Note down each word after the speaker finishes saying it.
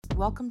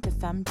Welcome to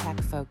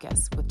FemTech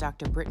Focus with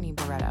Dr. Brittany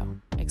Barretto,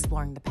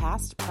 exploring the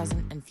past,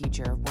 present, and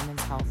future of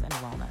women's health and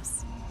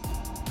wellness.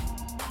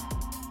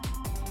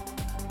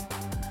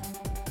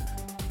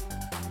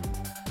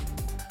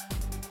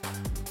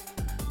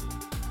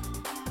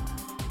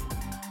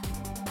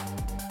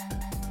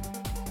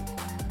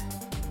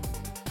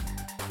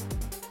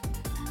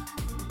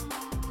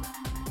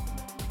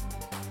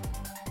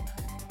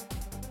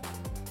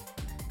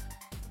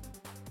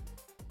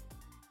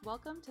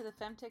 Welcome to the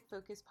FemTech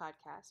Focus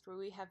podcast, where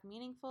we have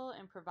meaningful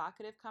and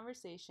provocative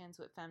conversations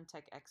with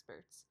FemTech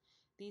experts.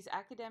 These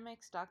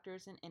academics,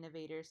 doctors, and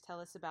innovators tell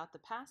us about the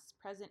past,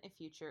 present, and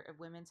future of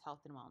women's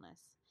health and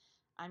wellness.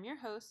 I'm your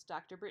host,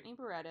 Dr. Brittany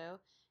Barretto,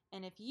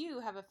 and if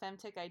you have a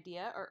FemTech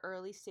idea or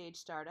early stage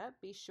startup,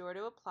 be sure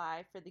to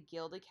apply for the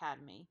Guild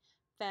Academy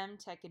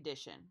FemTech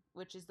Edition,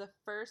 which is the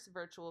first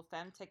virtual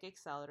FemTech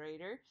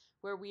accelerator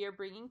where we are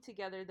bringing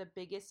together the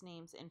biggest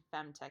names in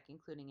FemTech,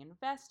 including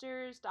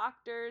investors,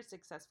 doctors,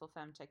 successful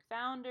FemTech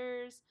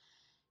founders.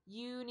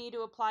 You need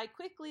to apply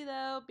quickly,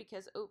 though,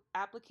 because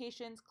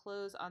applications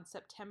close on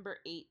September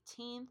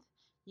 18th.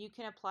 You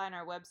can apply on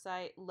our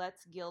website,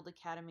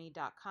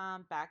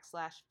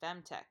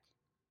 letsguildacademy.com/femtech.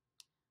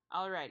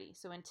 Alrighty,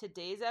 so in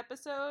today's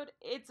episode,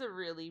 it's a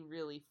really,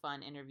 really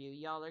fun interview.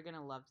 Y'all are going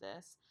to love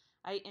this.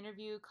 I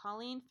interview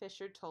Colleen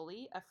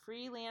Tully, a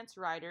freelance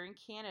writer in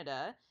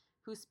Canada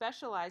who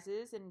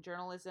specializes in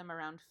journalism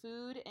around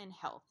food and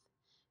health.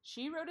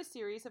 She wrote a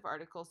series of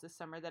articles this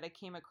summer that I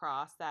came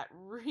across that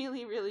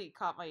really, really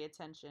caught my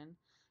attention.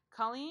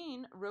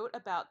 Colleen wrote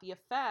about the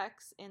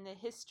effects and the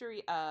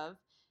history of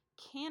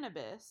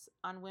cannabis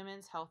on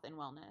women's health and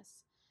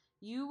wellness.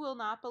 You will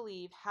not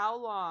believe how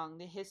long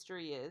the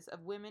history is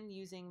of women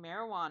using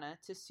marijuana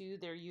to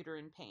soothe their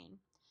uterine pain.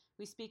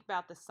 We speak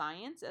about the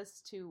science as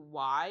to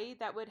why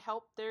that would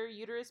help their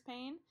uterus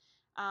pain.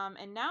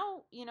 And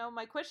now,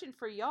 my question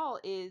for y'all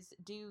is,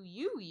 do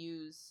you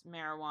use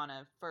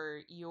marijuana for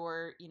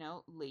your,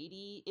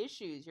 lady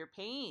issues, your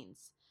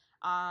pains?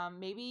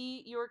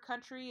 Maybe your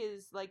country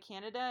is like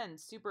Canada and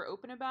super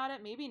open about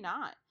it. Maybe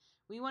not.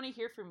 We want to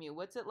hear from you.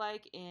 What's it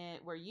like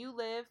where you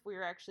live?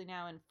 We're actually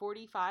now in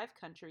 45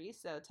 countries.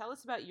 So tell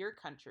us about your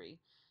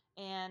country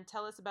and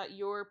tell us about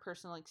your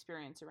personal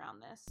experience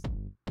around this.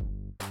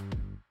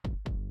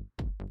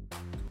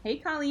 Hey,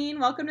 Colleen,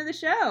 welcome to the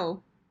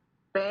show.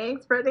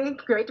 Thanks, Brittany.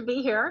 Great to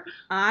be here.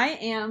 I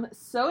am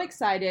so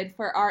excited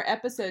for our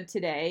episode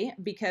today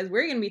because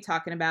we're going to be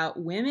talking about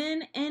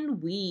women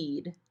and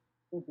weed.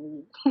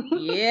 Mm-hmm.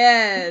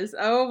 Yes.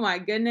 Oh, my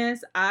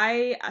goodness.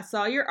 I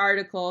saw your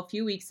article a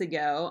few weeks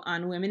ago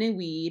on women and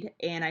weed,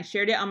 and I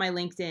shared it on my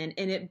LinkedIn,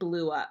 and it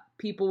blew up.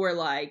 People were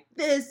like,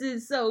 this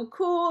is so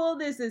cool.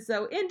 This is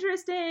so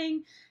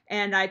interesting.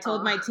 And I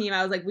told my team,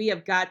 I was like, we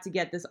have got to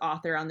get this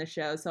author on the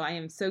show. So I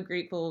am so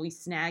grateful we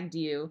snagged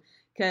you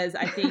because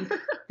I think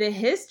the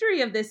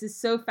history of this is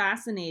so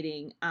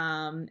fascinating.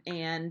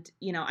 And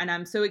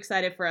I'm so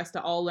excited for us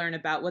to all learn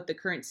about what the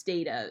current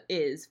state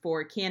is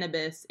for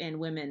cannabis and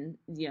women,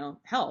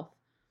 health.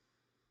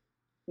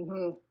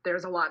 Mm-hmm.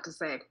 There's a lot to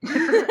say.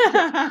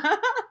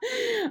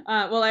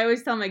 Well, I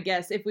always tell my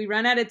guests, if we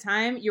run out of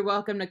time, you're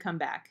welcome to come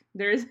back.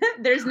 There's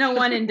no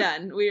one and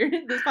done.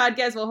 This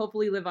podcast will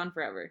hopefully live on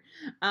forever.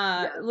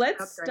 Yes,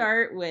 let's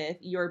start with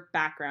your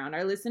background.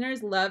 Our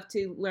listeners love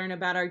to learn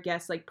about our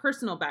guests, like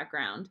personal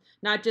background,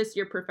 not just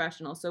your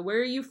professional. So where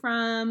are you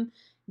from?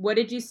 What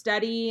did you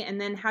study? And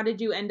then how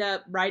did you end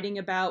up writing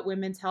about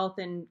women's health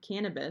and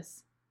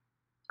cannabis?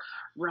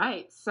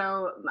 Right.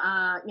 So,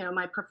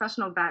 my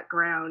professional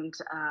background,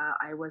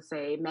 I was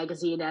a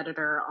magazine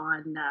editor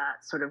on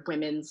sort of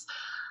women's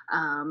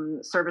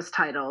service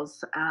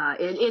titles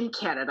in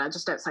Canada,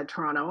 just outside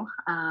Toronto.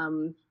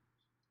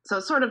 So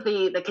sort of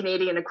the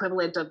Canadian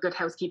equivalent of Good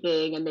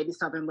Housekeeping and maybe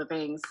Southern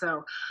Living.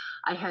 So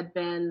I had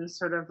been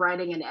sort of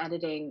writing and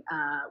editing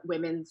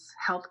women's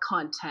health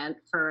content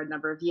for a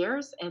number of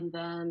years. And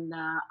then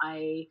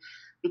I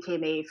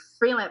became a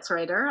freelance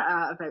writer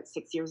about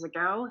 6 years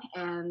ago.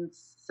 And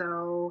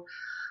so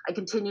I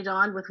continued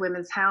on with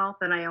women's health,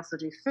 and I also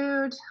do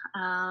food.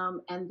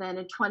 And then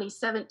in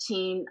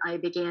 2017, I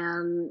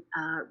began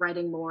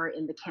writing more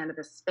in the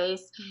cannabis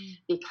space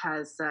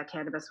because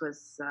cannabis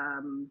was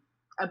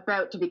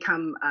about to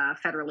become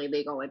federally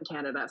legal in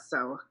Canada.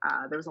 So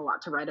there was a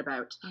lot to write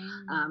about.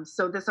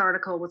 So this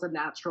article was a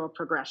natural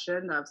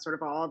progression of sort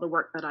of all the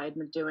work that I had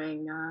been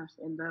doing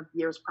in the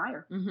years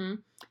prior.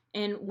 Mm-hmm.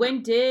 And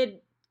when did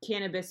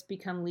cannabis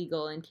become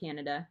legal in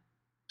Canada?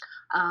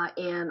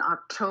 In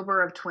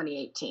October of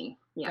 2018.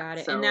 Yeah. Got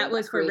it. So and that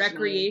was for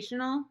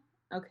recreational?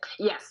 Okay.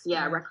 Yes.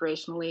 Yeah.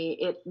 Recreationally.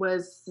 It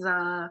was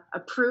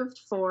approved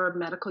for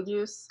medical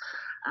use.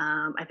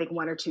 I think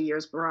 1 or 2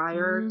 years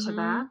prior to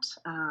that,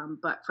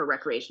 but for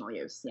recreational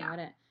use. Yeah. Got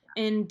it.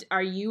 And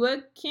are you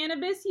a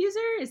cannabis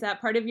user? Is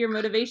that part of your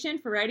motivation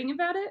for writing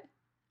about it?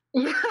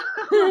 Yeah.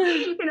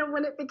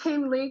 When it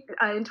became legal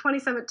in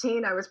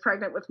 2017, I was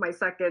pregnant with my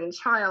second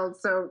child.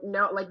 So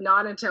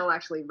not until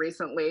actually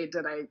recently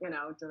did I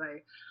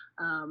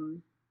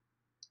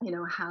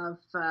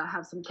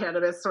have some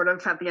cannabis sort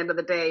of at the end of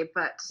the day.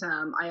 But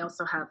I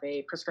also have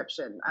a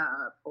prescription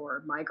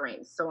for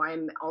migraines, so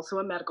I'm also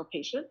a medical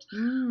patient,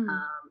 Mm,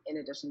 in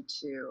addition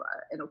to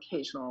an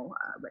occasional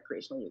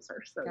recreational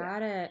user. So yeah.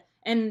 got it.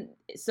 And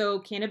so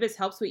cannabis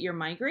helps with your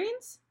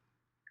migraines?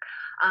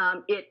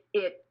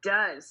 It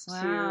does, to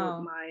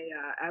Wow. my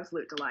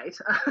absolute delight.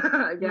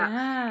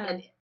 Yeah,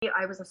 and Yeah.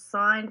 I was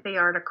assigned the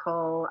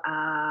article,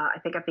 I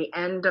think at the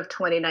end of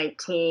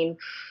 2019,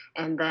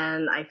 and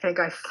then I think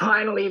I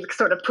finally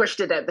sort of pushed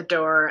it at the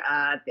door.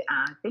 I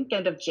think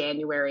end of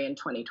January in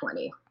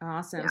 2020.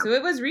 Awesome. Yeah, So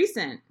it was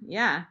recent.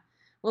 Yeah.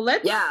 Well,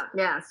 let's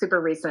yeah,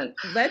 super recent.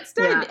 let's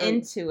dive Yeah, and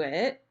into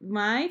it.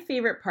 My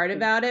favorite part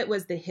about it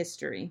was the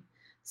history.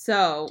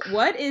 So,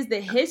 what is the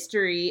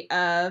history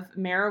of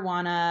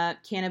marijuana,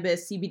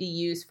 cannabis, CBD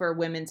use for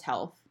women's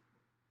health?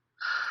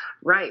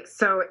 right.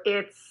 So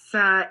it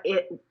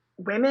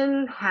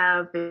women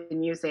have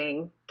been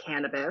using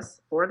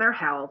cannabis for their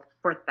health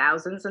for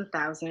thousands and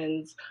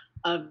thousands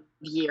of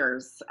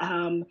years.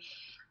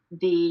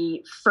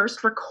 The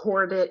first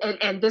recorded,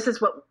 and this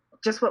is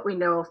what we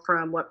know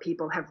from what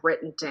people have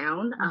written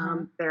down.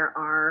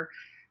 Uh-huh.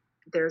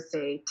 There's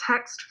a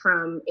text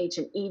from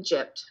ancient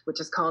Egypt, which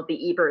is called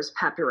the Ebers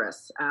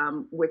Papyrus,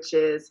 which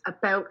is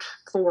about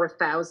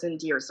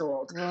 4,000 years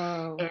old.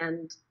 Whoa.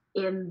 And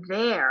in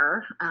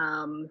there,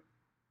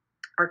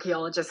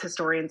 archaeologists,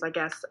 historians, I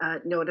guess,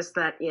 noticed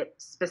that it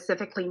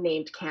specifically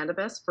named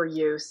cannabis for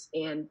use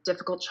in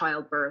difficult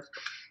childbirth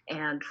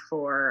and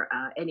for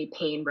any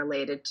pain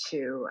related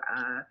to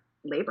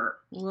labor.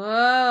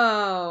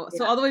 Whoa.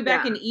 So Yeah, all the way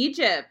back yeah, in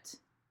Egypt.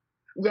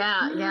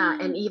 yeah.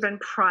 And even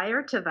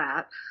prior to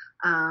that,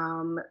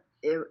 um,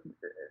 it,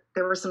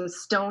 there were some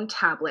stone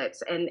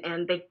tablets,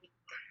 and they,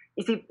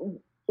 you see,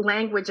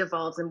 language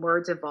evolves and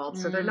words evolve,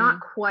 so they're not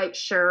Mm. quite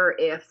sure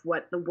if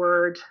what the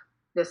word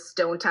this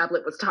stone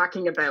tablet was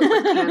talking about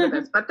was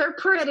cannabis, but they're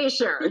pretty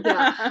sure.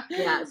 Yeah,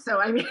 yeah. So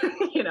I mean,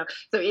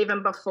 so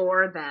even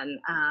before then,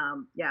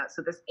 yeah.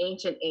 So this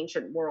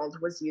ancient world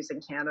was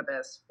using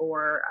cannabis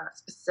for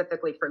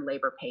specifically for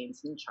labor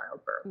pains and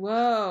childbirth.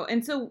 Whoa.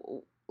 And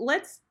so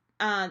let's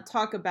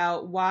talk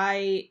about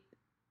why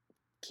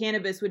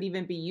cannabis would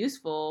even be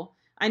useful.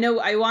 I know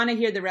I want to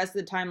hear the rest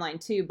of the timeline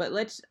too, but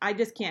I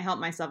just can't help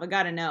myself. I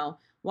got to know.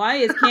 Why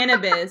is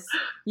cannabis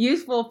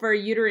useful for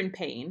uterine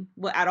pain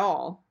at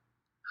all?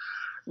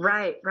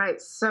 Right,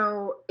 right.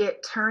 So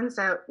it turns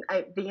out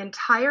the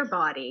entire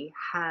body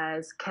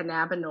has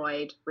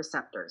cannabinoid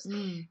receptors,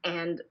 Mm.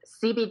 and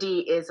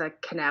CBD is a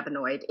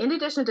cannabinoid in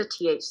addition to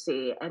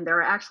THC, and there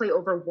are actually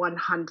over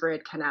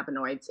 100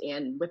 cannabinoids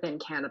within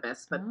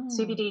cannabis, but Oh.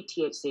 CBD,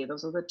 THC,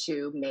 those are the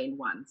two main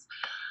ones.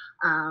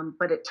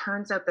 But it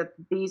turns out that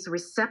these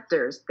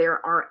receptors,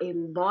 there are a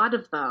lot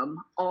of them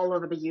all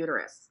over the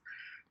uterus.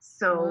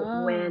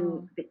 So when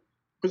Whoa.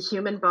 the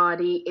human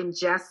body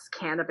ingests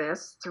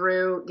cannabis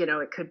through,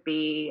 it could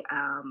be,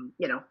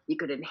 you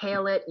could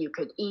inhale it, you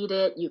could eat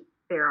it,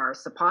 there are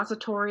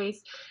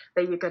suppositories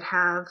that you could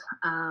have.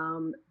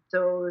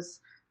 Those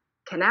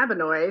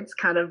cannabinoids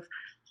kind of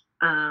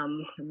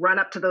run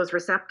up to those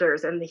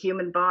receptors, and the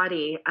human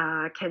body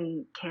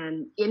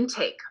can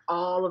intake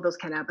all of those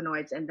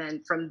cannabinoids, and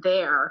then from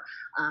there,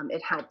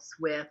 it helps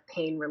with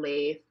pain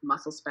relief,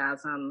 muscle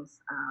spasms.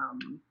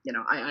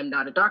 I'm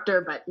not a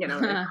doctor, but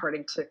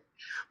according to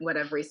what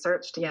I've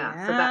researched, yeah.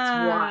 So that's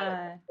why it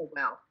Yeah. works so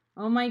well.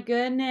 Oh my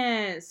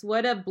goodness.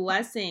 What a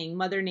blessing.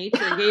 Mother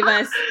Nature gave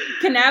us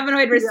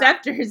cannabinoid Yeah.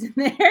 receptors in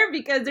there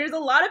because there's a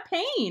lot of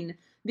pain.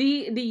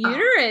 The Oh,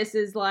 uterus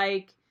is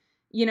like,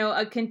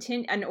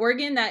 an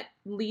organ that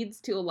leads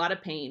to a lot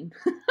of pain.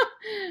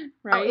 oh,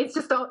 Right? it's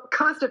just all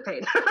constant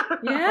pain all the time.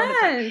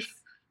 Yes.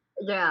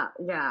 Yeah,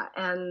 yeah,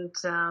 and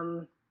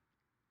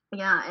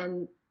yeah,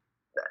 and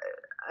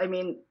I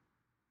mean,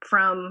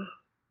 from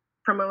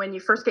when you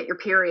first get your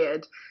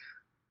period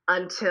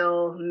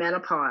until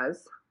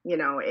menopause,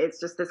 it's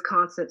just this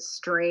constant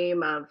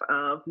stream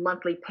of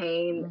monthly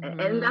pain,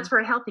 and that's Mhm. for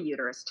a healthy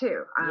uterus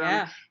too.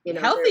 Yeah. There's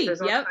Healthy.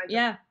 all Yep. kinds of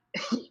Yeah.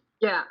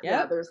 yeah,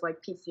 Yep. there's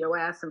like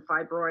PCOS and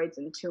fibroids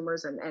and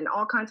tumors, and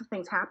all kinds of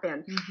things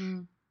happen.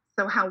 Mhm.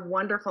 So how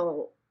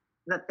wonderful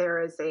that there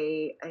is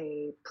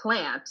a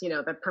plant,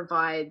 that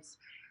provides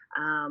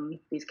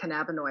these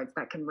cannabinoids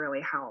that can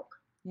really help.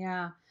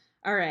 Yeah.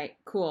 All right,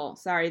 cool.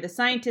 Sorry, the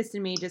scientist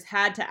in me just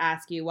had to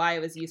ask you why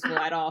it was useful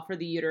at all for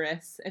the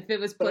uterus. If it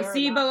was Fair enough.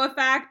 placebo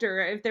effect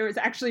or if there was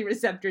actually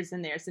receptors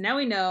in there. So now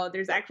we know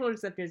there's actual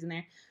receptors in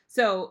there.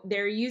 So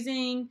they're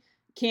using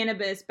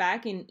cannabis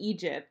back in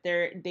Egypt.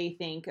 They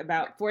think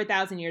about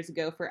 4,000 years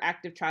ago for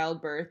active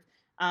childbirth.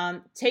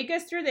 Take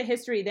us through the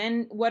history.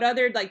 Then, what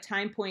other like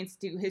time points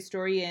do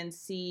historians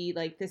see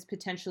like this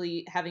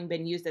potentially having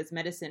been used as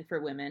medicine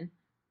for women?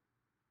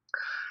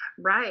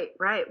 Right,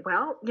 right.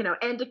 Well,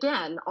 and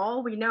again,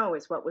 all we know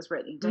is what was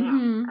written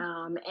down.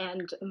 Mm-hmm.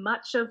 And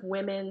much of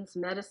women's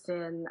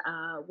medicine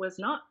was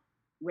not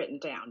written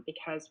down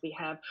because we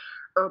have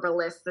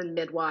herbalists and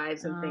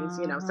midwives and things,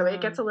 so it Uh-huh.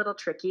 gets a little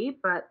tricky.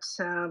 But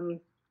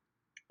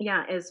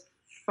yeah, as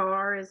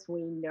far as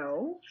we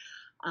know,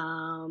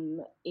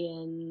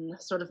 In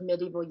sort of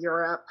medieval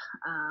Europe,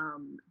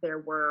 there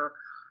were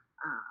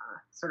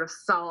sort of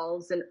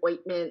salves and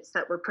ointments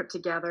that were put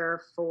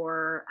together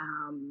for,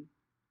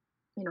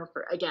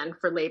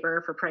 for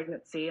labor, for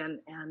pregnancy, and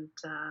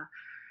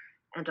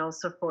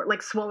also for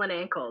like swollen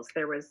ankles.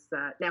 There was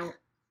now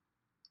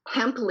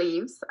hemp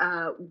leaves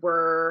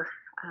were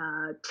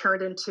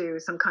turned into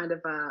some kind of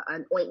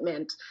an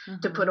ointment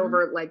to put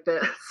over like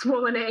the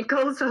swollen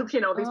ankles of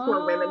these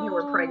poor women who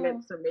were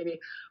pregnant, so maybe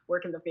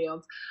work in the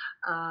fields,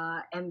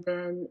 and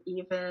then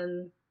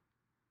even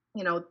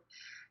you know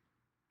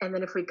and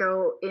then if we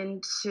go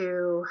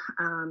into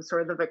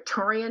sort of the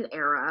Victorian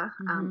era,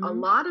 a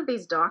lot of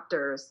these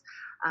doctors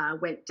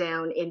went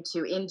down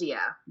into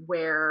India,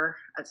 where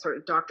sort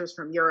of doctors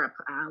from Europe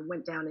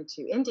went down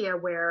into India,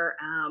 where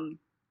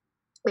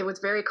it was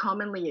very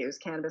commonly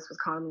used. Cannabis was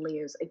commonly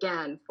used,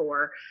 again,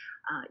 for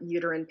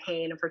uterine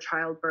pain and for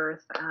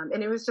childbirth.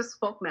 And it was just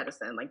folk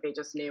medicine. Like, they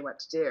just knew what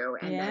to do.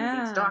 And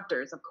then these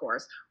doctors, of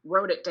course,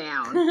 wrote it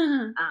down,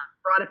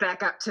 brought it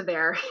back up to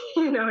their,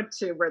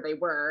 to where they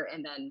were,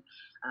 and then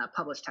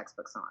published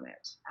textbooks on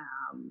it.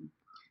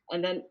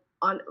 And then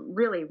on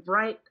really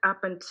right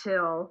up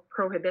until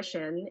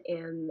Prohibition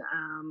in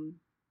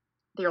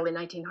the early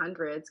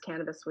 1900s,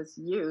 cannabis was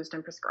used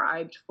and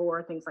prescribed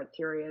for things like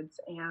periods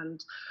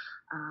and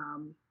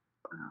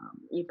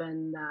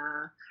even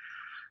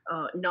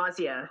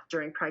nausea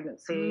during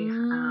pregnancy.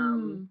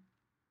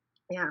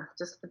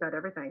 Just about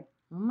everything.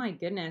 Oh my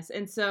goodness.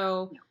 And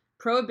so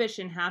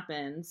Prohibition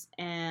happens,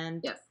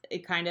 and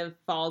it kind of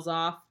falls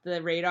off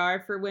the radar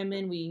for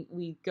women.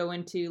 We go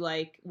into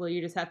like, well,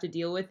 you just have to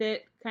deal with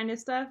it kind of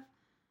stuff.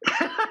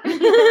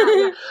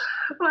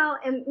 Well,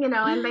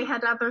 and they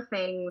had other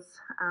things,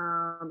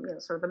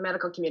 sort of the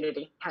medical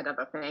community had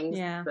other things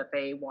that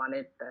they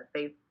wanted, that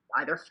they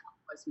either felt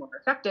was more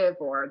effective,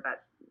 or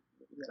that,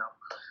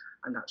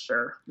 I'm not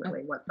sure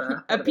really what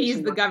the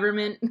appease the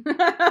government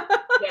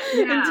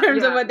in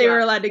terms of what they were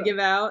allowed to give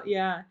out.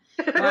 Yeah.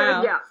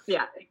 Wow.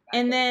 Exactly.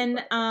 And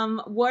then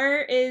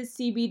where is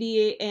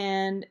CBD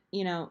and,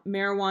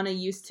 marijuana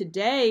use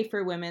today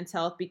for women's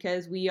health?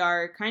 Because we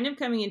are kind of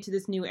coming into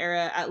this new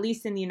era, at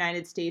least in the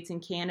United States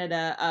and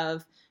Canada,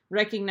 of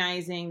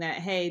recognizing that,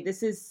 hey,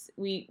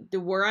 the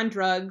war on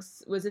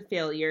drugs was a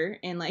failure,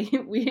 and like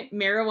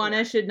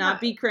marijuana should not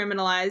be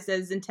criminalized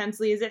as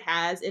intensely as it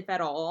has, if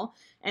at all.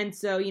 And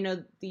so,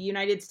 the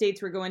United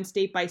States, we're going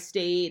state by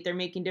state. They're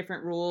making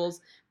different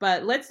rules.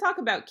 But let's talk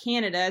about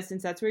Canada,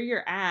 since that's where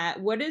you're at.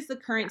 What is the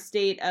current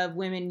state of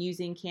women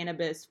using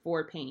cannabis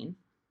for pain?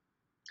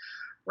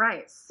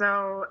 Right.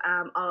 So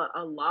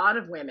a lot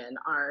of women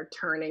are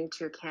turning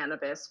to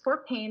cannabis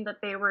for pain that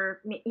they were,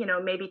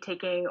 maybe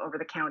taking over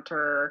the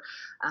counter,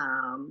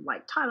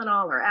 like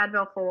Tylenol or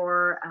Advil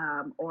for,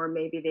 or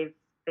maybe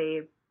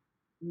they've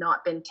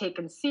not been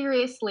taken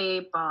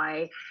seriously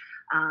by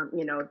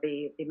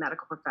the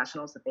medical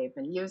professionals that they've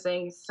been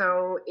using.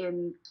 So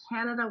in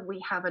Canada,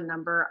 we have a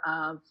number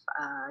of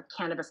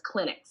cannabis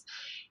clinics,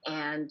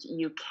 and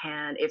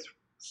it's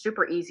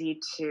super easy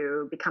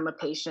to become a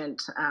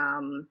patient.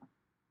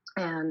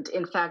 And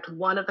in fact,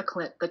 one of the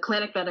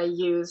clinic that I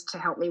used to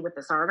help me with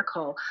this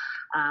article,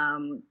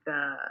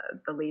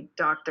 the lead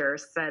doctor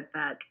said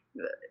that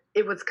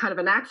it was kind of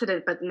an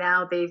accident, but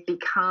now they're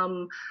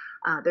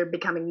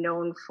becoming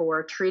known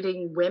for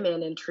treating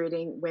women and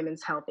treating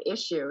women's health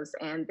issues.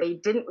 And they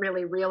didn't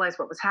really realize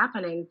what was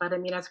happening. But I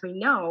mean, as we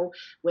know,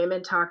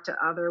 women talk to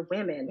other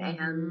women.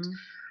 And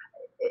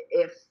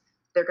if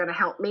they're going to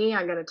help me,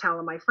 I'm going to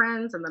tell my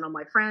friends, and then all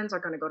my friends are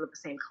going to go to the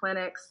same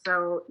clinic.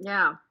 So,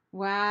 yeah.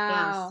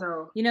 Wow.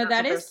 Yeah, so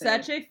that is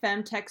such a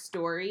femtech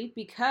story,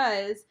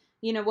 because,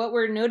 what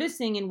we're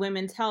noticing in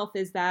women's health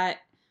is that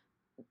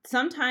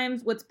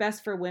sometimes what's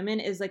best for women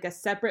is like a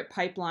separate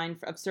pipeline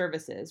of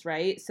services,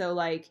 right? So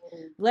like,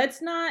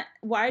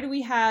 why do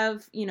we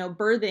have,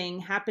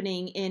 birthing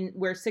happening in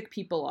where sick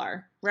people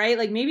are, right?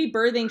 Like maybe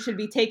birthing should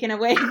be taken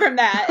away from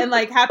that and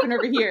like happen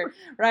over here,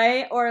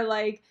 right? Or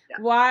like,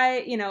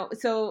 why,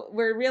 so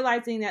we're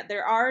realizing that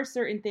there are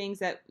certain things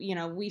that,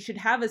 we should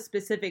have a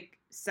specific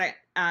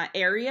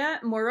area.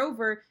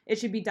 Moreover, it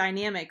should be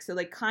dynamic. So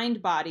like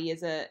Kind Body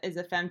is a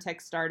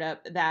femtech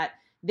startup that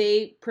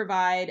they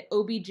provide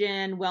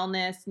OB-GYN,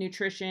 wellness,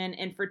 nutrition,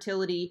 and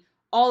fertility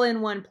all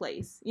in one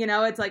place.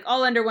 It's like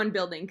all under one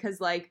building, because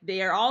like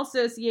they are all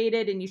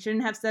associated, and you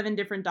shouldn't have 7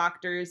 different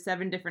doctors,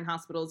 7 different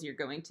hospitals you're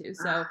going to.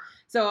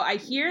 So I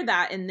hear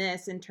that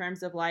in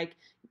terms of like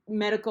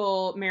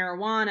medical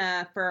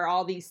marijuana for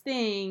all these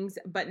things,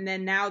 but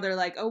then now they're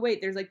like, oh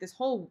wait, there's like this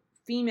whole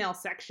female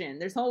section,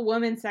 there's a whole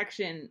woman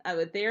section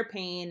with their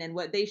pain and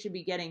what they should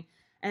be getting.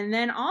 And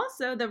then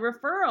also the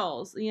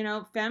referrals,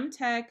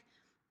 femtech.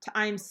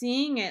 I'm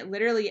seeing it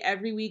literally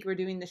every week we're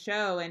doing the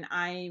show, and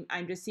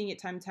I'm just seeing it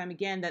time and time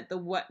again that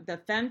the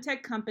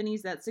femtech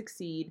companies that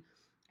succeed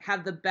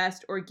have the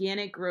best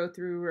organic growth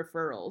through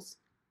referrals.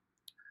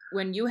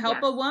 When you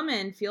help a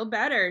woman feel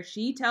better,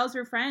 she tells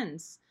her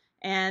friends,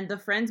 and the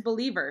friends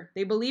believe her.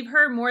 They believe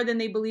her more than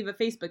they believe a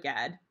Facebook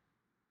ad.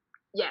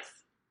 Yes.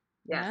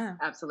 Yes, Yeah.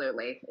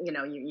 absolutely.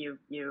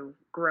 You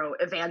grow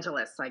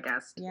evangelists, I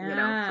guess,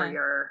 Yeah.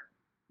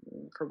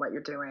 for what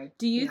you're doing.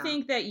 Do you Yeah.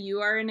 think that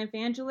you are an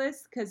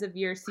evangelist because of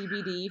your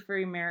CBD for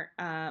your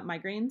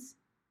migraines?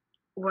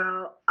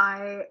 Well,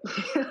 I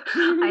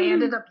I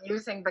ended up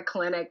using the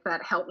clinic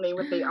that helped me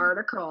with the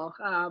article.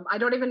 I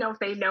don't even know if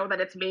they know that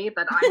it's me,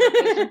 that I'm the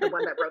patient, the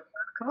one that wrote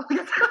the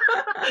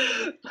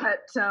article.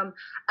 But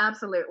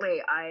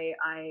absolutely, I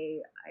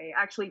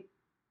actually,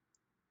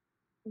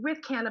 with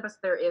cannabis,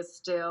 there is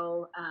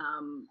still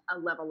a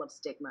level of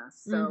stigma.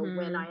 So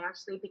when I Mhm.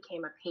 actually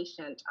became a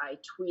patient, I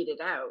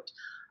tweeted out,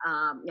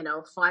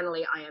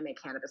 finally, I am a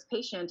cannabis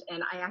patient.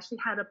 And I actually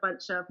had a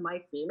bunch of my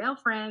female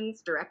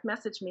friends direct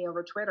message me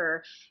over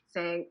Twitter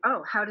saying,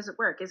 oh, how does it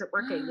work? Is it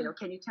working?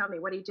 Can you tell me?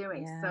 What are you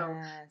doing? So,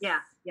 yeah,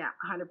 Yes. yeah,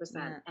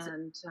 100%. Yeah.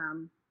 And,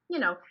 you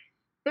know,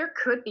 there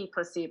could be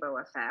placebo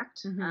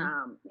effect.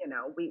 Mhm.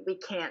 We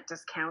can't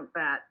discount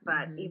that.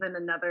 But Mhm. even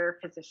another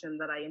physician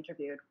that I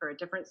interviewed for a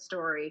different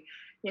story,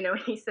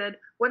 he said,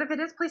 "What if it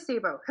is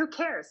placebo? Who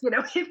cares?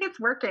 If it's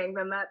working,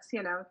 then that's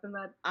I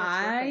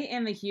working."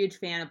 am a huge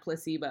fan of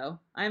placebo.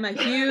 I'm a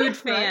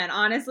huge Right? fan,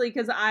 honestly,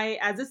 because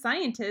as a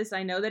scientist,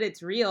 I know that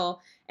it's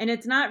real, and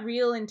it's not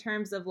real in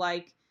terms of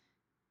like,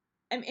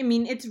 I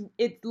mean,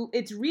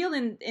 it's real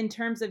in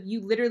terms of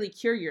you literally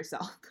cure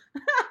yourself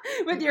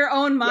with Yes. your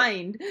own Yes.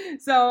 mind.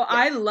 So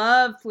I Yes.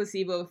 love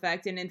placebo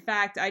effect, and in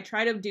fact, I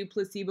try to do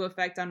placebo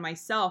effect on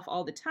myself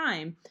all the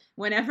time.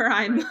 Whenever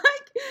I'm Right.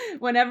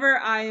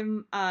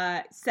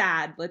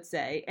 sad, let's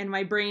say, and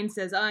my brain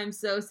says, "Oh, I'm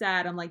so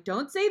sad." I'm like,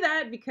 "Don't say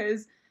that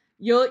because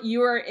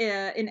you are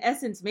in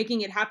essence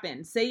making it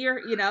happen. Say you're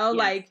Yes.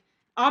 like."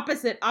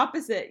 Opposite,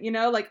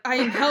 like I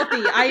am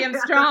healthy, I am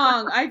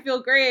strong, I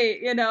feel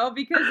great,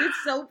 because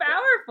it's so Yeah.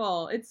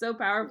 powerful. It's so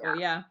powerful. Yeah.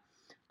 Yeah.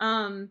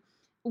 um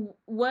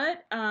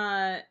what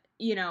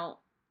you know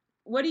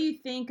what do you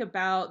think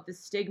about the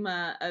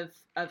stigma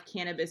of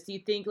cannabis? Do you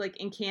think like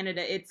in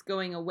Canada it's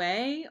going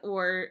away,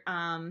 or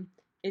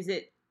is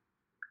it,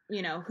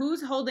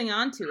 who's holding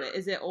on to it?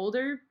 Is it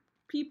older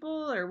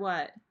people or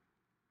what?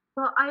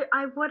 Well,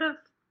 I would have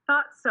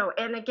thought so.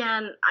 And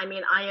again, I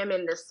mean, I am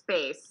in this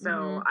space, so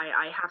Mhm.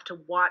 I have to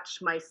watch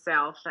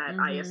myself that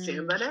I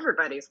assume Mhm. that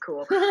everybody's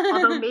cool.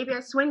 Although maybe I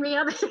swing the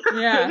other,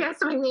 maybe Yeah. I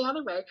swing the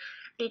other way,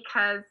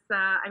 because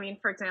I mean,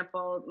 for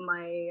example,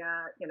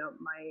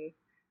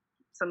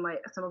 some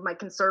of my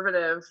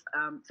conservative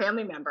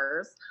family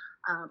members.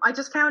 I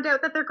just found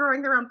out that they're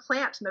growing their own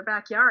plant in their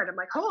backyard. I'm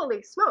like,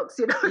 holy smokes,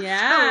 So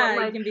Yeah, you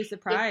like, can be it's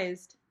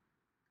surprised.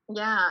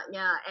 yeah,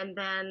 yeah. And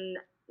then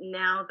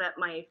now that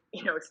my,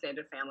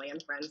 extended family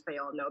and friends, they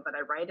all know that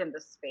I write in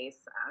this space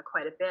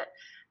quite a bit.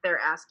 They're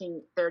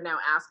now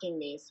asking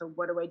me, so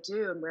what do I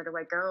do and where do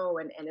I go?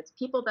 And it's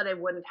people that I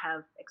wouldn't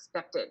have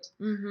expected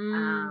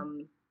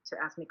Mhm.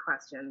 to ask me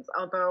questions.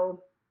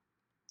 Although,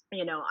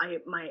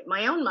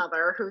 my own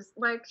mother, who's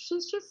like,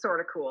 she's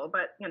sort of cool,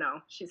 but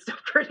she's still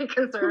pretty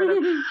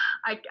conservative.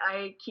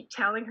 I keep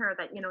telling her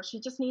that she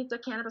just needs a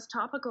cannabis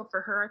topical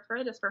for her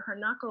arthritis, for her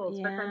knuckles,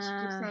 but then she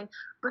keeps Yeah. saying,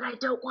 but I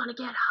don't want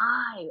to get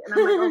high, and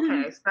I'm like,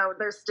 okay, so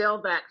there's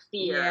still that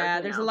fear,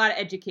 Yeah, there's a lot of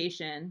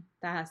education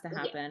that has to Yeah,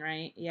 happen,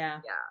 right?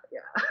 Yeah.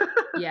 yeah,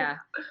 Yeah.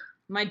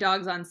 My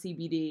dog's on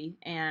CBD,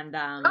 and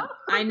I oh,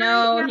 great,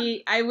 know yeah.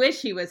 I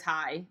wish he was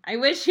high. I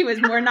wish he was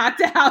more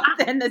knocked out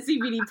than the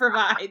CBD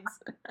provides.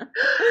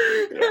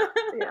 Yeah,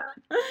 yeah.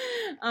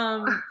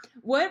 um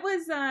what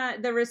was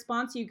the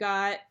response you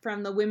got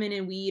from the Women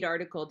in Weed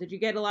article? Did you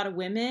get a lot of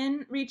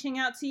women reaching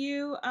out to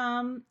you?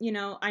 I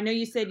know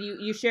you said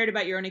you shared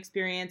about your own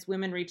experience,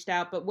 women reached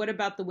out, but what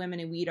about the Women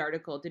in Weed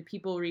article? Did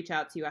people reach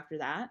out to you after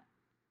that?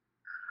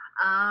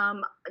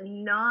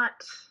 Not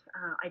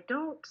I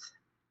don't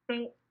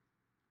think,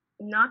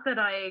 not that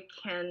I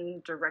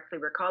can directly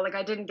recall. Like,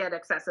 I didn't get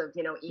excessive,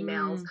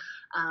 emails.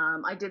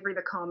 Mm, I did read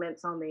the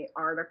comments on the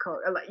article.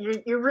 Like,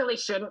 you really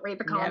shouldn't read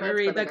the never comments,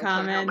 read but the like, I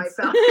can't help comments.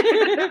 myself.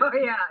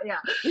 Yeah, yeah.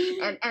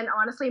 And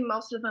honestly,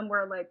 most of them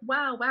were like,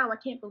 "Wow, wow, I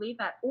can't believe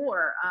that."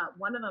 Or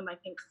one of them, I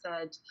think,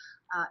 said,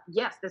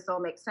 "Yes, this all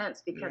makes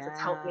sense because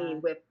it's helped me Yeah.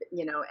 with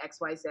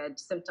XYZ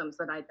symptoms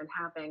that I've been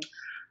having."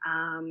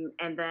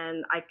 And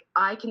then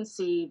I can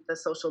see the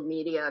social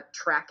media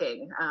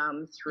tracking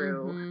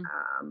through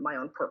Mm-hmm. my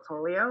own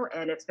portfolio,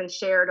 and it's been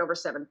shared over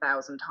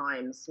 7,000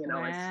 times. As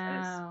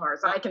Wow. far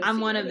as I Well, can I'm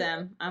see, one of anyway.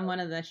 them. I'm one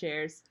of the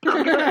shares.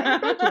 Oh,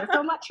 good. Thank you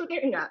so much for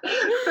doing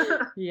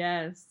that.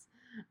 Yes.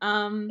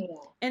 Um, Yeah.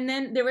 and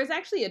then there was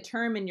actually a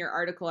term in your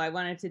article I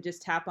wanted to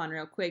just tap on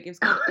real quick. It was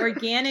called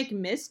organic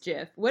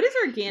mischief. What is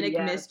organic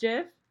Yes.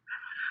 mischief?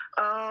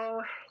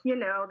 Oh,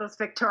 those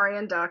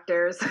Victorian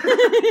doctors.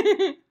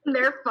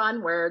 They're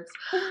fun words.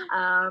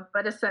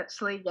 But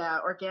essentially, yeah,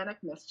 organic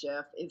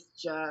mischief is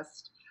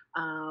just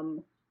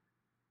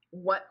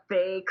what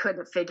they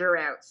couldn't figure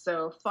out.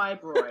 So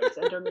fibroids,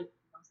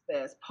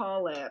 endometriosis,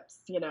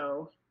 polyps,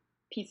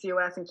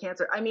 PCOS and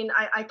cancer. I mean,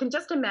 I can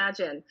just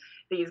imagine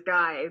these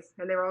guys,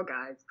 and they were all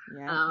guys,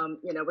 Yeah.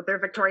 with their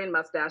Victorian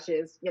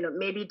mustaches,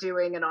 maybe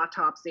doing an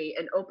autopsy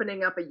and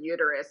opening up a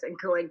uterus and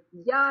going,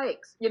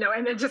 yikes,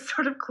 and then just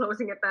sort of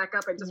closing it back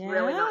up and just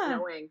really not Yeah.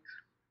 knowing.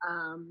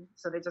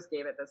 So they just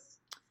gave it this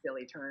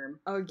silly term.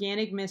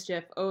 Organic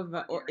mischief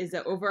is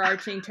an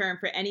overarching term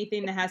for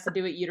anything that has to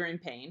do with uterine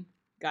pain.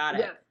 Got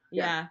it. Yes,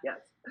 Yeah. yes.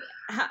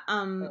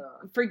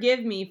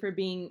 Forgive me for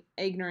being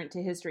ignorant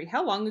to history.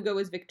 How long ago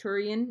was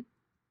Victorian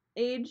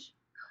age?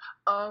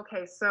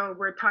 Okay, so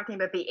we're talking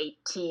about the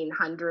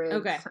 1800s.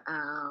 Okay.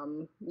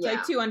 It's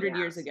like 200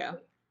 years ago.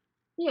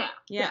 Yeah.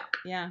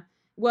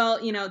 Well,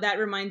 that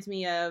reminds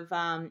me of,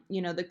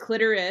 the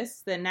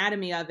clitoris, the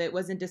anatomy of it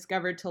wasn't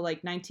discovered till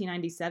like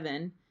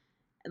 1997.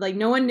 Like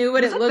no one knew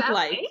what it looked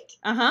like.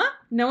 Right?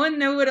 No one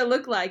knew what it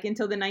looked like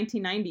until the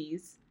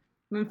 1990s.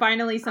 When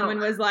finally someone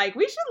was like,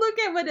 we should look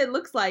at what it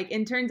looks like.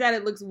 And turns out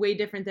it looks way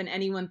different than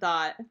anyone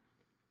thought.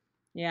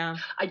 Yeah.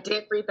 I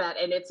did read that,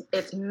 and it's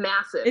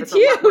massive. It's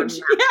huge.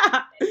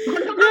 Yeah.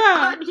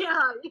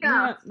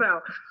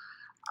 So,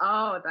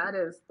 that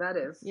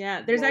is.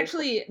 Yeah. There's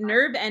actually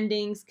nerve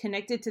endings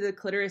connected to the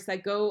clitoris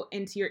that go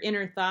into your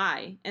inner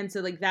thigh. And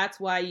so like, that's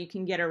why you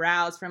can get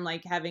aroused from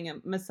like having a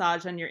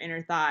massage on your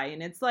inner thigh.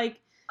 And it's like,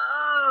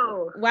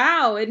 oh,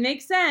 wow, it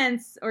makes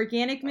sense.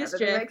 Organic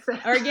mischief. Makes sense.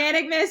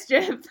 Organic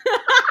mischief.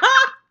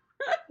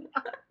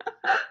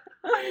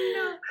 I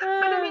know.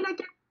 But I mean,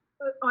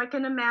 I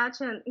can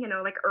imagine,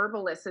 like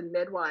herbalists and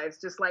midwives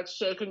just like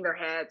shaking their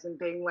heads and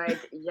being like,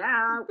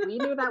 yeah, we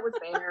knew that was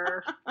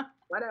there.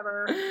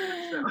 Whatever.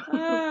 So.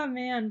 Oh,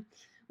 man.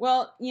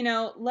 Well,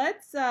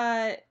 let's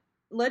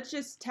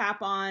just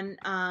tap on,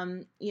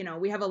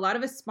 we have a lot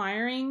of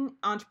aspiring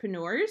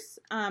entrepreneurs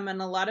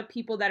and a lot of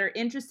people that are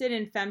interested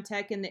in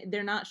femtech, and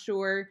they're not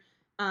sure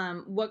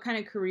what kind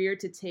of career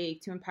to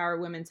take to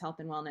empower women's health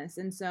and wellness.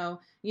 And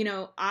so,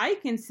 I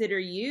consider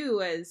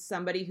you as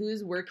somebody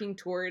who's working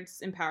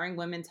towards empowering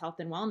women's health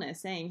and wellness,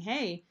 saying,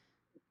 hey,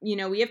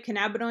 we have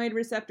cannabinoid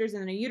receptors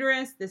in the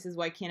uterus. This is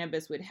why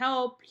cannabis would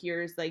help.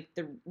 Here's like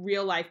the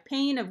real life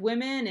pain of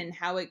women and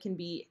how it can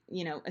be,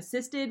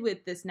 assisted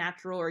with this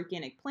natural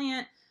organic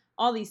plant,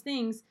 all these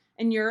things.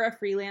 And you're a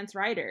freelance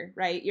writer,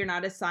 right? You're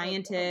not a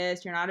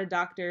scientist, you're not a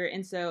doctor.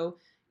 And so,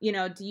 do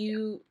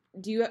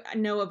you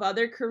know of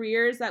other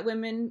careers that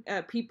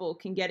people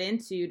can get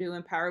into to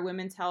empower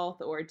women's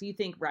health, or do you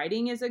think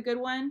writing is a good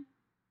one?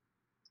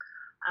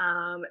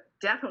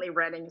 Definitely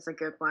writing is a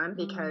good one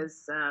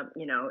because,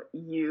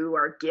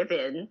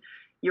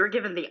 you're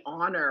given the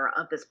honor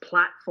of this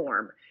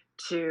platform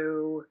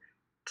to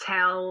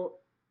tell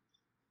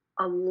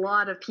a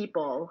lot of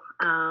people,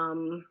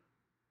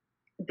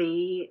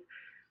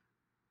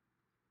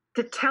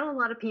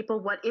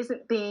 what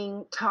isn't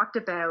being talked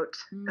about,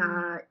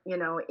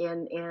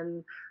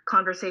 in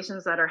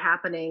conversations that are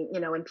happening,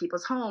 in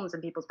people's homes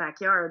and people's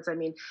backyards. I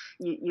mean,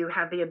 you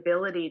have the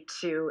ability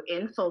to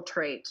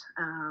infiltrate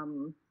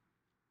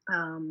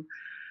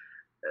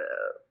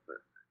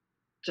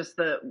just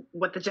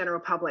what the general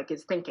public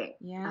is thinking.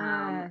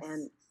 Yes.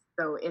 And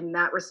so in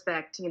that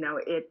respect,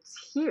 it's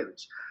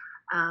huge.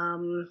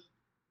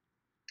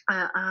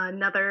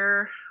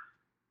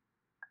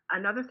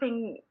 Another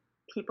thing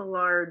people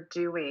are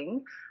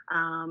doing,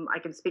 I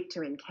can speak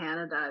to in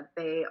Canada,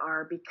 they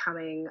are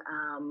becoming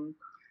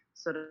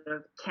sort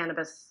of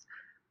cannabis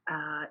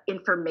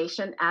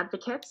information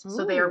advocates. Ooh.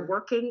 So they are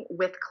working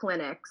with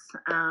clinics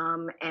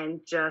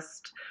and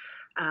just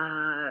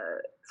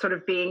sort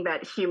of being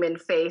that human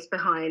face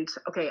behind,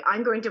 okay,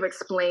 I'm going to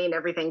explain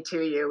everything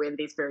to you in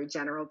these very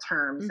general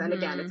terms. Mm-hmm. And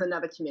again, it's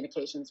another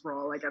communications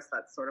role. I guess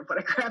that's sort of what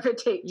I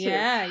gravitate to.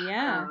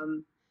 Yeah.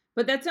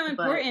 But that's so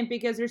important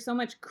because there's so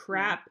much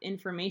crap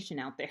information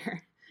out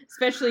there,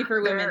 especially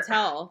for women's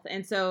health.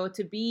 And so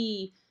to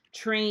be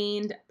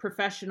trained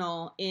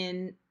professional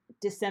in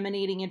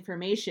disseminating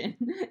information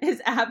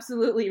is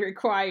absolutely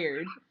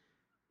required.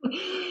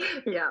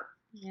 Yeah.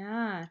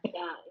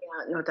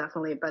 No,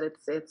 definitely. But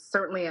it's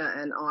certainly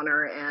an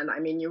honor. And I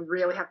mean, you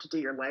really have to do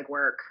your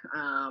legwork.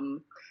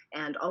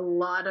 And a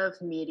lot of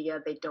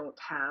media, they don't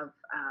have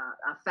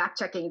a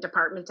fact-checking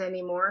department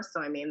anymore.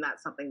 So, I mean,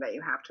 that's something that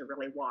you have to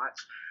really watch.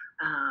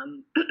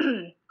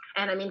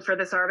 And I mean, for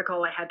this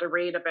article, I had to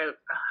read about,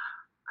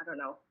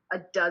 a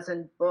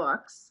dozen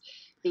books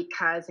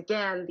because,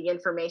 again, the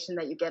information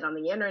that you get on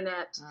the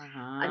internet,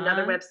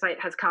 another website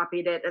has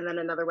copied it, and then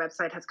another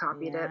website has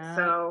copied it.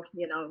 So,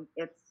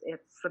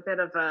 it's a bit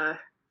of a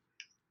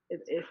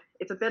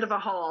it's a bit of a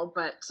haul,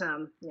 but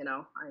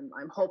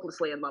I'm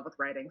hopelessly in love with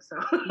writing. So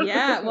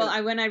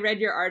well, when I read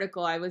your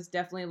article, I was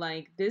definitely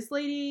like, this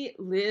lady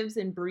lives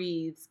and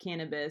breathes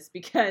cannabis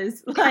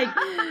because, like,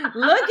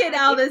 look at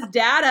all this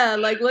data,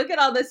 like, look at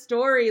all this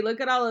story,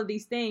 look at all of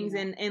these things,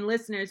 and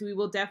listeners, we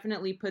will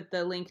definitely put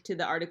the link to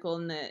the article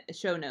in the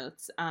show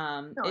notes.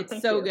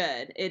 It's so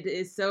good. It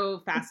is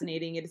so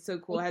fascinating. It is so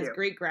cool. It has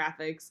great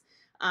graphics.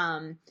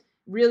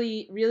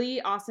 Really, really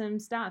awesome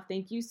stuff.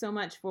 Thank you so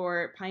much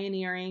for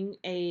pioneering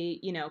a,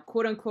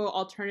 quote unquote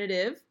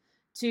alternative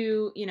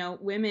to,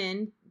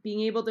 women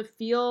being able to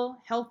feel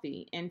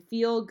healthy and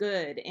feel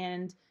good,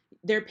 and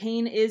their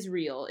pain is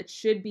real. It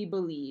should be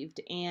believed,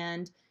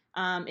 and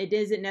it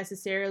isn't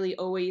necessarily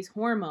always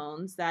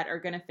hormones that are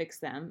going to fix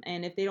them.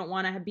 And if they don't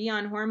want to be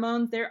on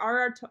hormones, there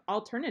are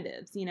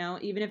alternatives,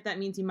 even if that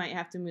means you might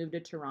have to move to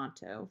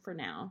Toronto for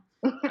now.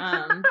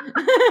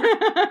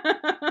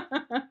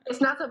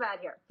 It's not so bad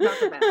here. Not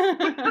so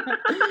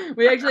bad.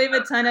 We actually have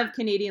a ton of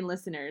Canadian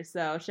listeners,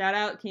 so shout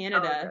out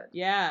Canada. Oh,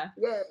 yeah.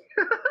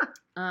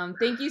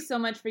 Thank you so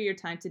much for your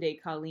time today,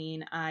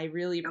 Colleen. I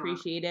really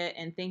appreciate it,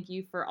 and thank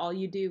you for all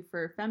you do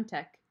for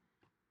Femtech.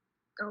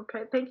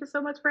 Okay, thank you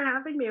so much for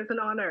having me. It was an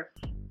honor.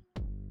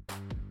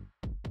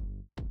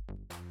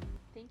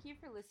 Thank you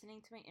for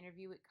listening to my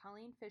interview with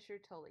Colleen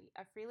Fisher-Tully,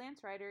 a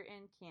freelance writer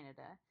in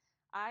Canada.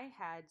 I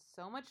had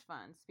so much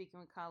fun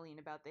speaking with Colleen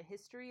about the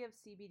history of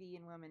CBD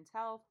in women's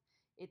health,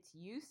 its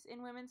use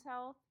in women's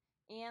health,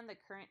 and the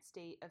current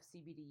state of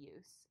CBD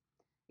use.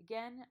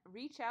 Again,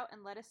 reach out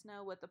and let us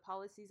know what the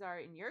policies are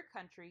in your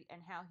country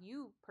and how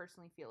you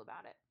personally feel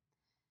about it.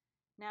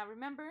 Now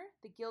remember,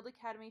 the Guild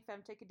Academy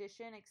Femtech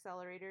Edition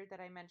Accelerator that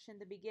I mentioned in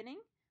the beginning?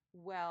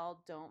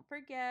 Well, don't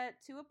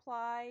forget to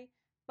apply.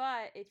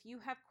 But if you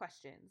have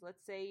questions,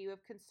 let's say you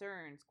have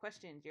concerns,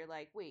 questions, you're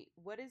like, wait,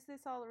 what is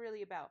this all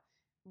really about?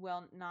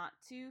 Well, not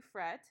to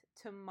fret.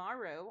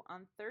 Tomorrow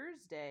on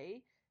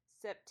Thursday,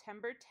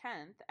 September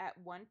 10th at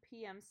 1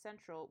 p.m.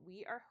 Central,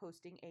 we are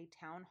hosting a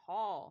town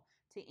hall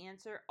to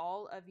answer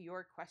all of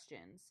your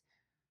questions.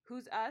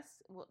 Who's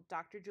us? Well,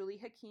 Dr. Julie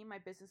Hakeem, my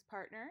business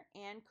partner,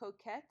 and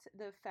Coquette,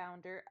 the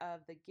founder of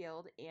the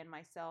Guild, and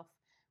myself.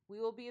 We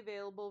will be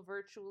available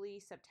virtually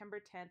September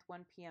 10th,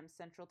 1 p.m.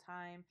 Central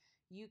Time.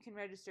 You can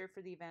register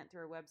for the event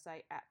through our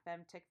website at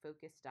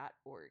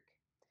femtechfocus.org.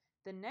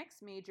 The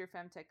next major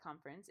Femtech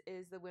conference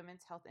is the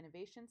Women's Health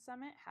Innovation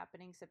Summit,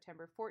 happening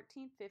September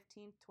 14th,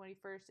 15th,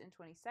 21st, and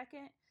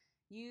 22nd.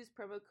 Use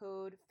promo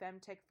code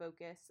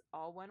FemTechFocus,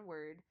 all one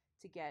word,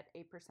 to get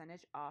a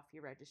percentage off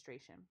your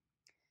registration.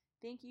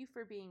 Thank you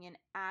for being an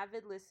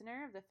avid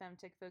listener of the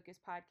Femtech Focus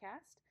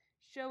podcast.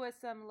 Show us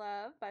some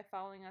love by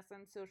following us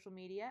on social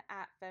media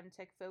at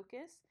Femtech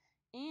Focus,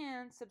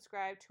 and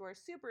subscribe to our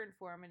super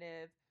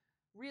informative,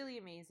 really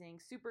amazing,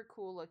 super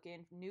cool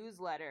looking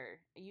newsletter.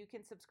 You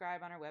can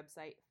subscribe on our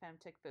website,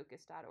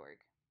 femtechfocus.org.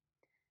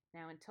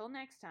 Now, until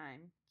next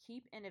time,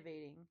 keep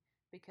innovating,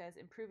 because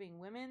improving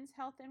women's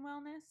health and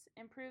wellness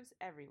improves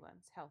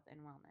everyone's health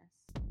and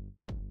wellness.